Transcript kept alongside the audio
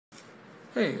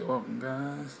Hey, welcome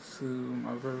guys to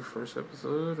my very first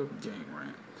episode of Game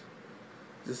Rant.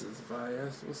 This is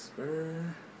Vias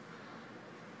Whisper,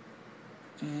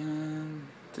 and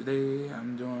today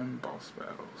I'm doing boss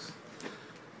battles.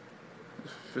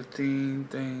 There's 15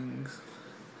 things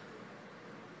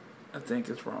I think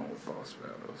is wrong with boss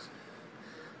battles.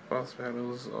 Boss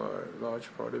battles are a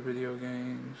large part of video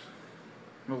games,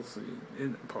 mostly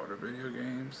in part of video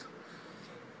games.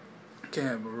 Can't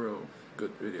have a real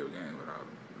good video game without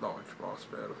a large boss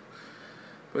battle.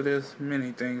 But there's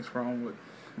many things wrong with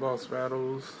boss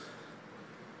battles.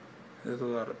 There's a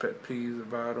lot of pet peeves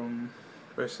about them,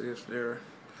 especially if they're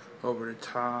over the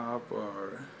top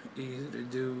or easy to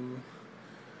do.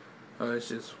 It's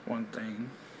just one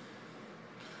thing.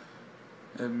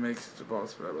 It makes the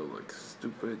boss battle look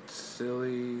stupid,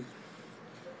 silly,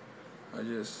 or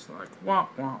just like wah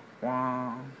wah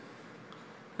wah.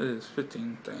 There's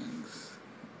 15 things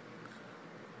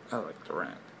I like to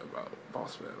rant about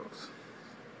boss battles.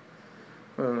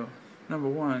 Well, number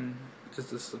one is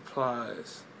the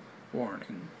supplies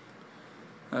warning.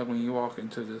 Like when you walk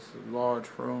into this large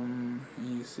room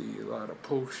and you see a lot of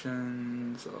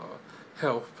potions,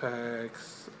 health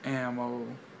packs, ammo,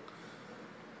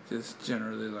 just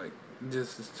generally like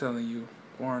this is telling you,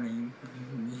 warning,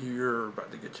 you're about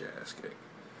to get your ass kicked.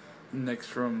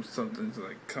 Next room, something's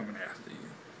like coming after you.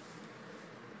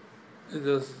 It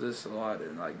does this a lot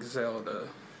in like Zelda.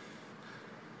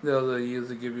 Zelda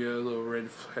usually give you a little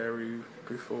red fairy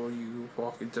before you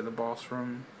walk into the boss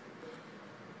room,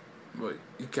 but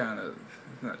it kind of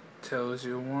tells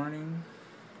you a warning,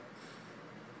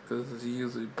 because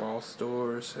usually boss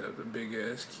doors have the big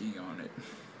ass key on it.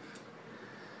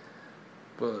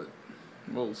 But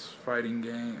most shooting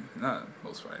games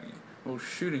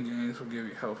will give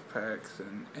you health packs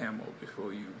and ammo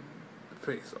before you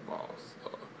face a boss,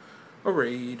 a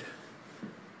raid,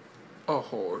 a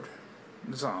horde.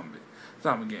 Zombie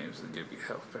games will give you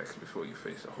health packs before you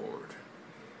face a horde,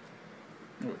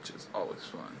 which is always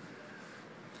fun.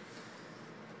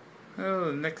 Well,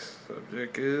 the next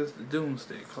subject is the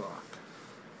Doomsday Clock.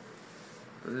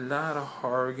 A lot of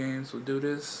horror games will do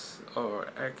this, or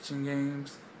action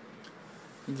games.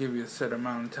 They give you a set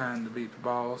amount of time to beat the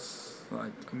boss,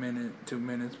 like a minute, 2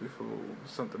 minutes before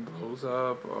something blows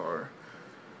up, or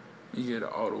you get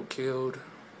auto killed.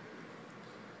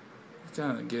 It's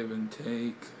kind of give and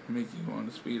take, make you want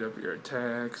to speed up your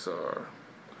attacks or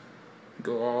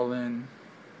go all in.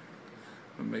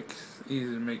 It makes it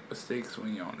easy to make mistakes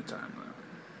when you're on the timeline.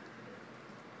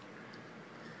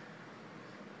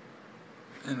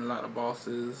 And a lot of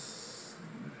bosses,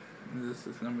 this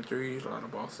is number 3, a lot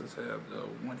of bosses have the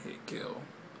one-hit kill.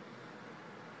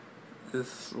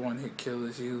 This one-hit kill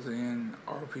is usually in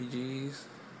RPGs,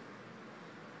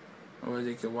 or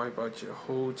they can wipe out your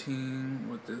whole team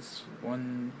with this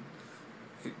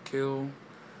one-hit kill.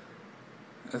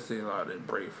 I see a lot in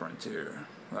Brave Frontier,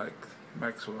 like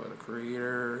Maxwell the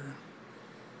Creator,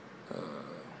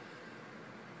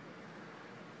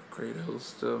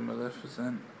 Kratos the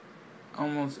Maleficent.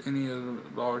 Almost any of the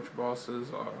large bosses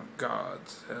or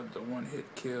gods have the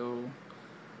one-hit kill.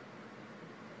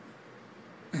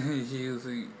 You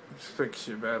usually fix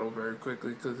your battle very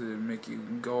quickly because it make you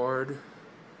guard,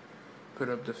 put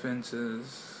up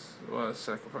defenses, while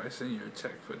sacrificing your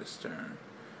attack for this turn.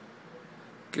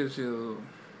 Gives you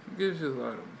a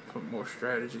lot of put more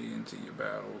strategy into your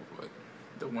battle, but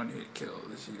the one-hit kill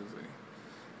is usually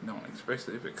known,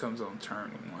 especially if it comes on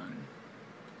turn 1.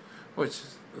 Which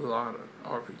is a lot of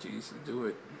RPGs to do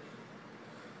it.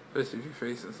 Especially if you're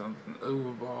facing something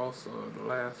over boss or the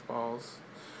last boss,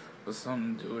 or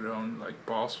something do it on like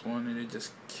boss 1 and it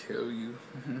just kill you.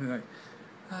 Like,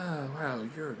 wow,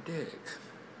 you're a dick.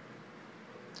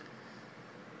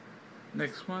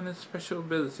 Next one is special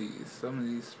abilities. Some of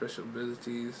these special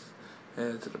abilities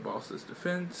add to the boss's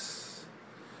defense,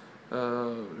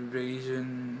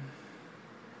 evasion,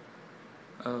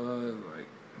 like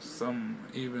some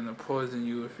even poison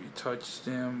you if you touch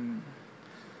them,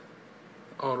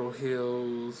 auto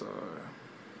heals, or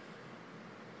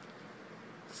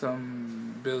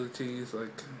some abilities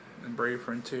like in Brave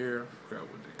Frontier, I forgot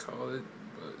what they call it,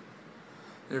 but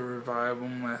they revive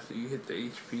them after you hit the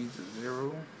HP to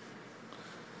 0.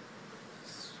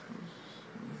 It's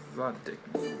a lot of dick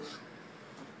moves.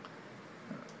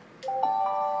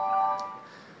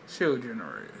 Shield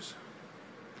generators.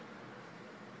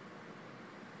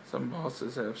 Some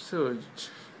bosses have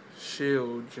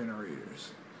shield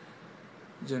generators.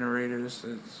 Generators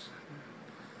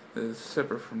is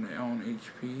separate from their own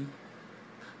HP.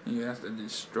 You have to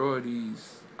destroy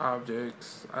these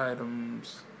objects,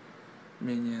 items,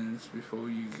 minions before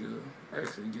you can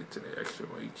actually get to the actual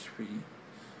HP.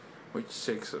 which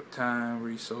takes up time,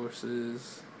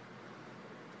 resources,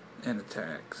 and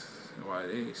attacks, while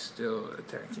they still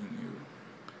attacking you.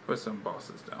 But some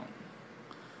bosses don't.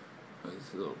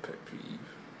 It's a little pet peeve.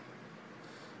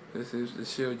 This is the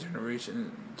shield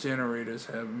generators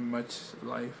have much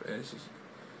life as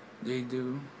they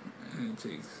do, and it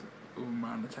takes a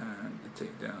amount of time to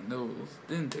take down those,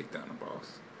 then take down the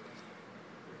boss.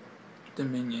 The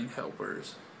minion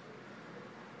helpers,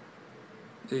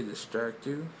 they distract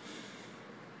you,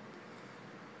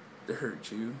 they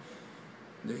hurt you,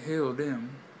 they heal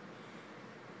them.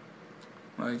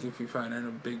 Like if you find in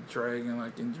a big dragon,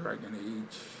 like in Dragon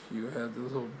Age, you have the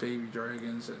little baby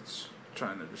dragons that's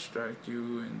trying to distract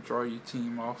you and draw your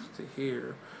team off to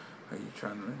here. Or you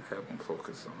trying to have them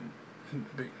focus on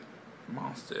big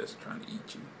monsters trying to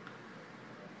eat you.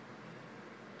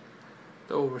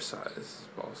 The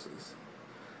oversized bosses,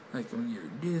 like when you're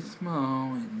this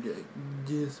small and like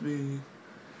this big,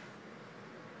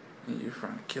 and you're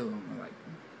trying to kill them, like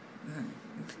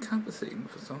it's compensating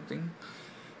for something.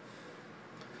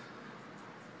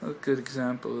 A good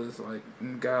example is like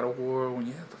in God of War when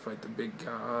you have to fight the big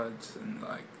gods, and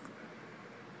like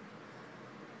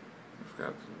you've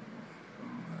got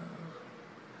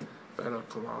Battle of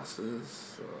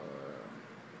Colossus,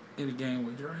 any game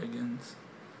with dragons.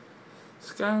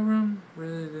 Skyrim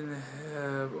really didn't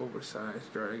have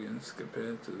oversized dragons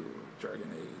compared to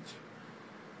Dragon Age.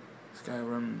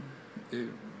 Skyrim, they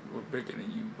were bigger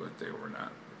than you, but they were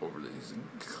not overly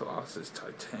Colossus,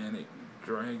 Titanic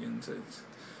dragons. It's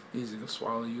easy to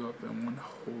swallow you up in one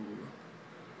hole.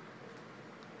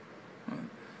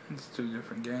 It's two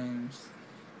different games.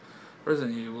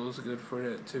 Resident Evil is good for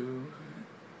that too.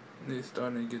 They're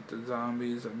starting to get the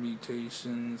zombies or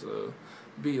mutations or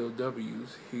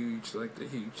BOWs huge, like the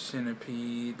huge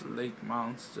centipede, lake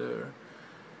monster,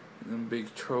 and them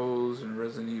big trolls in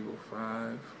Resident Evil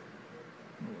 5.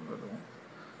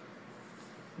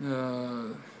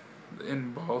 The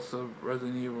end boss of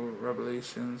Resident Evil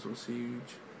Revelations was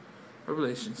huge.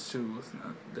 Revelations 2 was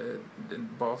not that, the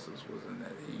bosses wasn't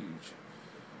that huge,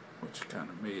 which kind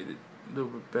of made it a little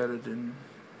bit better than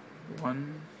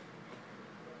 1.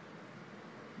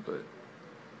 But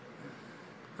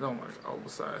I don't like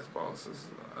oversized bosses.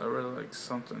 I really like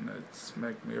something that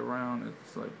smacked me around.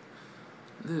 It's like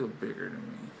a little bigger than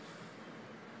me.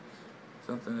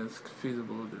 Something that's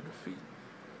feasible to defeat.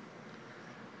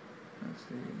 Let's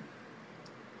see.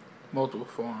 Multiple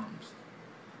forms.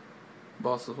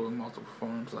 Bosses with multiple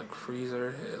forms, like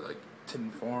Freezer had like 10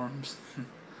 forms.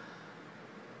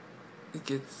 It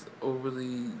gets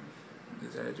overly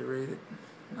exaggerated.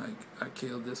 Like, I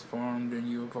killed this form, then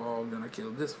you evolved, then I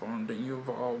killed this form, then you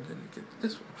evolved, then you killed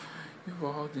this one. You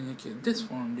evolved, then you killed this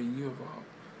form, then you evolved.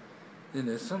 Then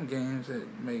there's some games that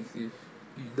make if you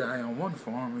die on one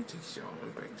form, it takes you all the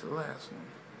way back to the last one.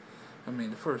 I mean,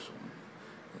 the first one.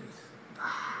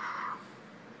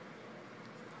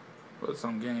 But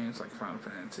some games, like Final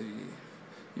Fantasy,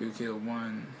 you kill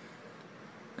one,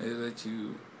 they let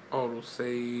you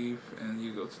auto-save, and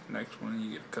you go to the next one, and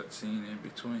you get a cutscene in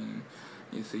between.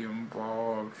 You see them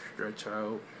evolve, stretch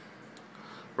out.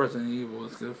 Resident Evil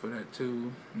is good for that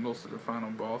too. Most of the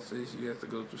final bosses, you have to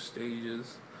go through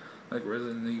stages. Like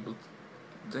Resident Evil,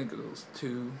 I think it was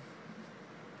 2.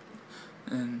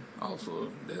 And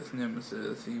also, there's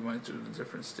Nemesis. He went through the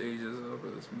different stages of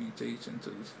his mutation to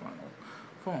his final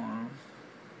form.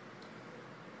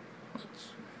 Which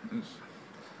is,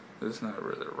 it's not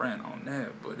really a rant on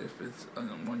that, but if it's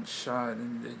one shot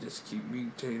and they just keep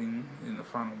mutating in the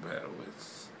final battle,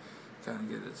 it's kind of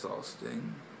get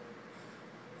exhausting.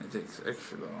 It takes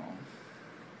extra long.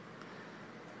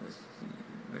 Let's see,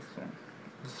 next one.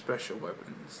 The special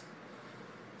weapons.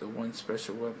 The one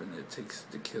special weapon it takes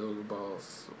to kill the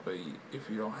boss, but if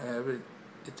you don't have it,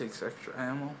 it takes extra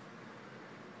ammo.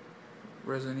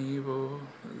 Resident Evil,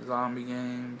 zombie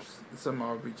games, some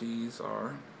RPGs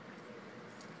are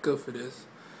good for this.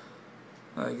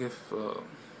 Like if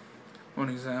one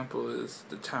example is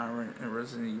the Tyrant in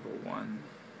Resident Evil 1.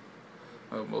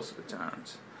 Most of the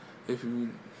tyrants. If you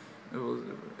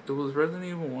it was Resident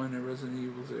Evil 1 and Resident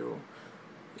Evil 0.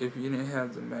 If you didn't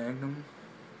have the Magnum,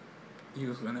 you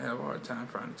was gonna have a hard time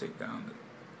trying to take down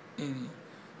any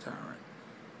tyrant.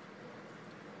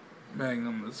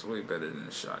 Magnum is way better than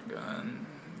the shotgun.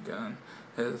 Gun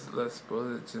has less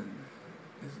bullets and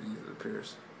it's easy to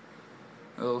pierce.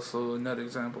 Also, another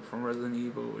example from Resident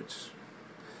Evil, which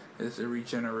is the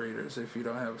regenerators. If you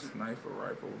don't have a sniper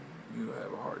rifle, you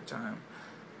have a hard time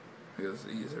because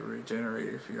these are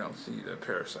regenerated if you don't see the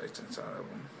parasites inside of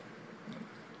them.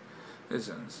 It's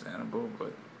understandable,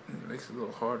 but it makes it a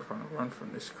little hard trying to run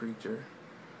from this creature.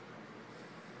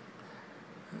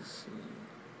 Let's see.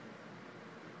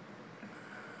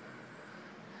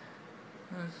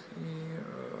 Let's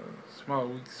see. Small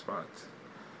weak spots.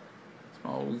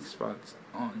 Small weak spots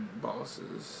on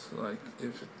bosses. Like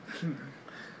if,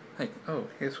 like, oh,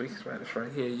 his weak spot is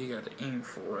right here. You got to aim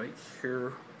for right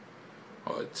here,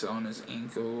 or it's on his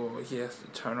ankle, or he has to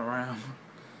turn around.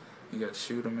 You got to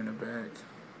shoot him in the back.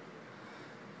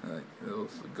 Like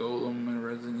those Golem in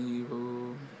Resident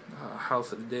Evil,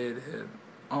 House of the Dead had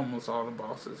almost all the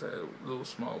bosses had little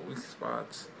small weak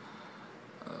spots.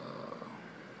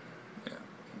 Yeah,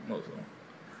 most of them.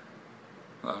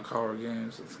 A lot of horror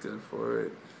games, it's good for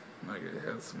it. Like it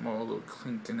has small little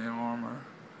clink in their armor.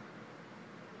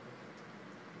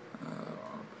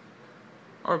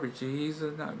 RPGs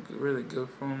are not really good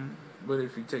for them, but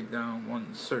if you take down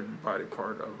one certain body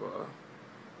part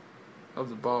of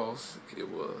the boss, it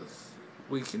was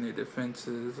weakening their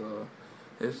defenses,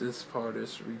 if this part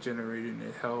is regenerating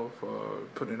their health or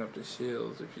putting up the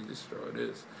shields. If you destroy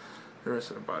this, the rest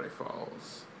of the body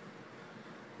falls.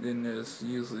 Then there's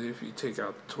usually, if you take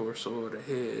out the torso or the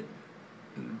head,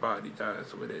 the body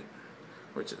dies with it,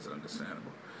 which is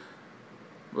understandable.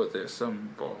 But there's some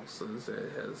bosses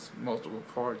that has multiple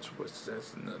parts, which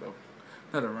that's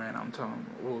another rant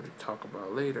we'll talk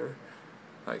about later,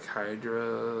 like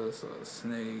hydras or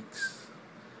snakes.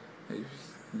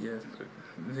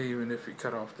 Even if you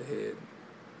cut off the head,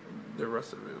 the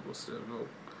rest of it will still go.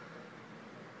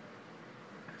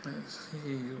 Let's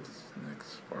see what's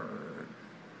next part.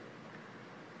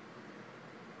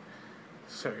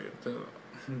 Sorry,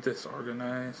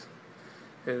 disorganized.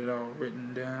 Had it all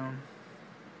written down,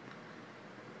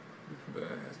 but I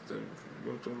have to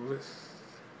go through the list.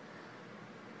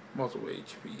 Multiple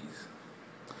HPs.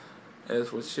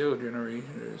 As with shield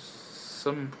generators,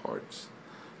 some parts,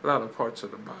 a lot of parts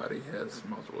of the body has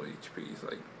multiple HPs,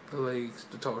 like the legs,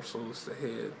 the torsos, the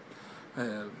head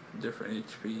have different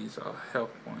HPs or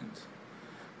health points.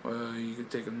 Well, you can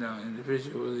take them down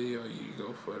individually, or you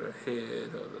go for the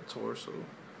head or the torso,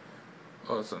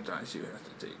 or sometimes you have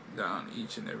to take down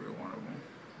each and every one of them.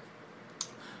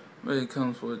 But it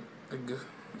comes with,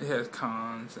 it has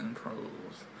cons and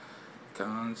pros.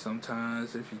 Cons,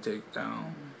 sometimes if you take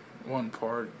down one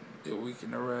part, it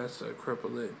weaken the rest or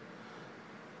cripple it.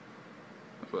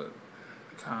 But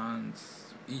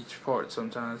cons, each part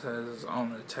sometimes has its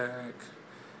own attack.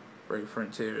 Brave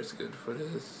Frontier is good for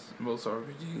this. Most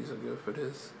RPGs are good for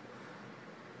this.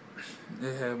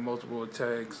 They have multiple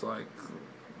attacks, like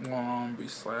one arm be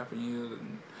slapping you, the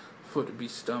foot be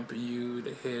stumping you,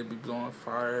 the head be blowing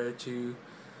fire at you,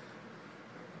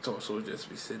 torso will just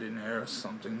be sitting there or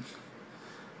something.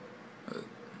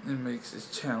 It makes it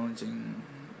challenging,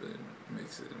 but it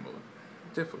makes it more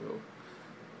difficult.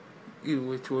 Either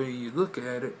which way you look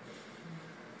at it.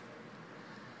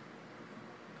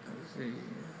 Let's see.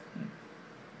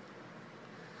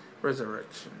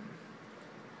 Resurrection,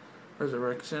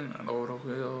 an auto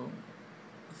heal.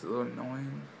 It's a little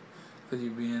annoying because you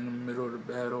be in the middle of the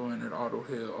battle and it auto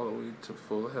heal all the way to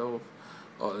full health,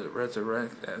 or it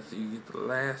resurrect after you get the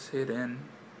last hit in.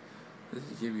 This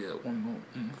will give you that one more.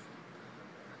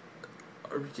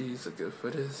 RPGs are good for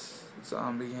this.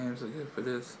 Zombie games are good for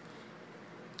this.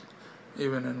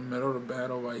 Even in the middle of the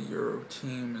battle, while your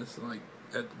team is like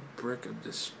at the brink of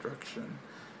destruction,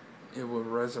 it will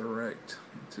resurrect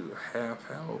to half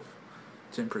health,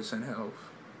 10%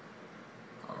 health,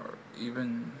 or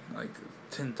even like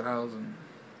 10,000.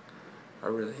 I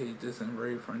really hate this in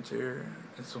Brave Frontier.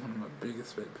 It's one of my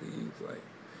biggest pet peeves. Like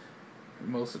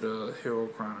most of the Hero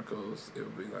Chronicles, it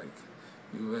would be like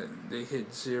they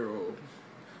hit 0,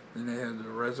 then they have to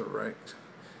resurrect,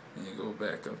 and you go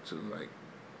back up to like,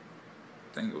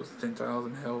 I think it was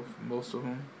 10,000 health, most of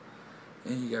them.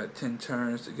 And you got 10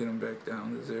 turns to get them back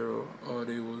down to 0, or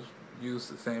they will use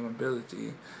the same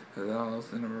ability that allows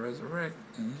them to resurrect,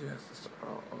 and you have to start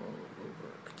all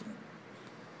over again.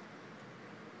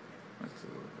 That's a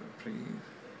little bit, please.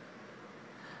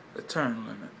 The turn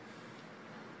limit.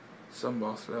 Some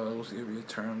boss battles give you a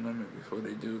turn limit before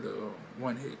they do the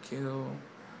one-hit kill,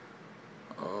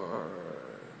 or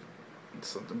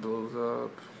something blows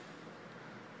up.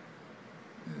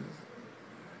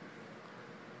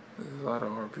 There's a lot of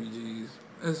RPGs.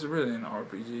 It's really in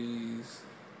RPGs.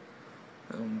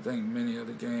 I don't think many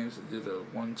other games that did a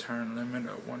one turn limit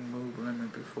or one move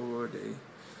limit before they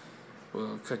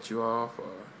will cut you off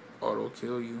or auto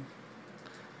kill you.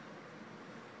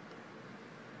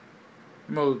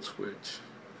 Mode switch.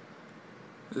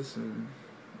 This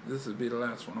would be the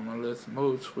last one on my list.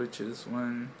 Mode switch is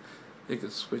when you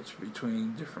can switch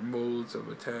between different modes of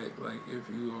attack. Like if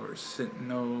you are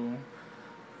Sentinel,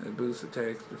 it boosts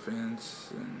attack, defense,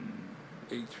 and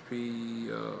HP,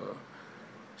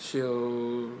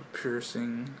 shield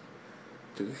piercing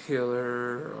to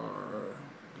healer or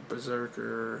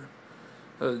berserker,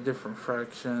 different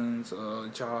fractions,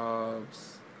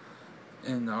 jobs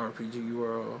in the RPG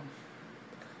world.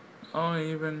 Oh,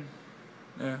 even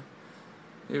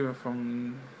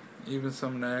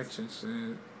some of the actions,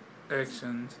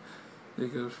 they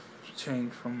could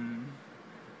change from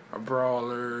a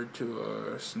brawler to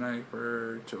a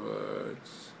sniper to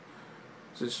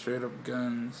just straight up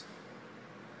guns.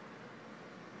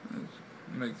 It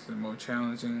makes it more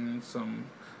challenging.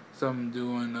 Some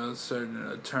doing a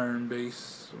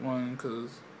turn-based one,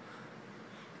 because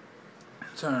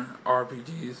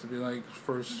RPGs would be like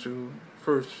first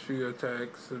few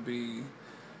attacks would be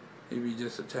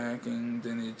just attacking,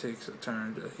 then it takes a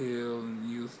turn to heal and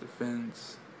use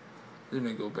defense. Then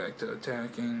they go back to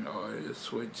attacking, or just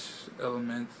switch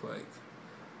elements. Like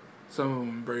some of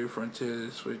them, Brave Frontier,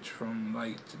 switch from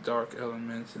light to dark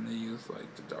elements, and they use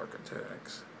like the dark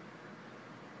attacks.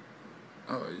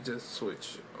 Or you just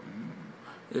switch.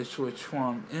 They switch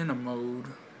from in a mode,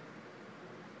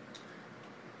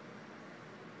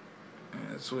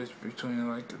 and switch between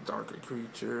like a darker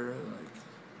creature, like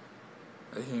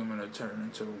a human to turn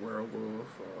into a werewolf,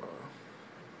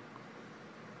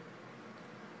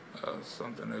 or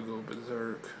something to go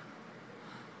berserk.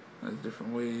 There's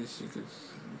different ways you could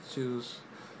choose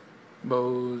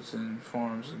modes and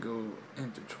forms to go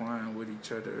intertwine with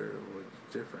each other with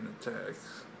different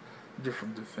attacks,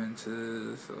 different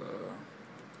defenses.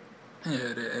 They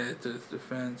add to this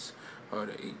defense or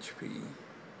the HP.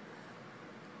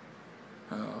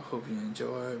 Hope you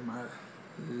enjoy my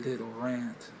little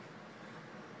rant.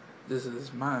 This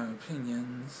is my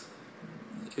opinions.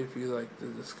 If you'd like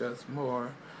to discuss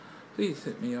more, please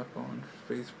hit me up on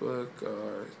Facebook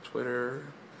or Twitter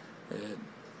at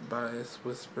Bias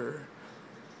Whisper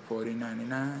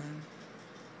 4099.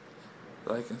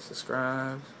 Like and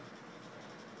subscribe.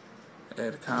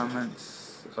 Add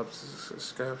comments, up to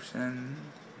subscription.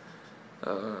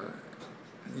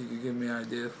 You can give me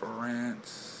ideas for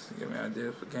rants, give me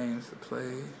ideas for games to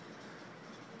play,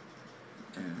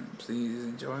 and please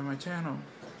enjoy my channel.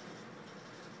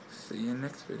 See you in the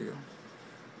next video.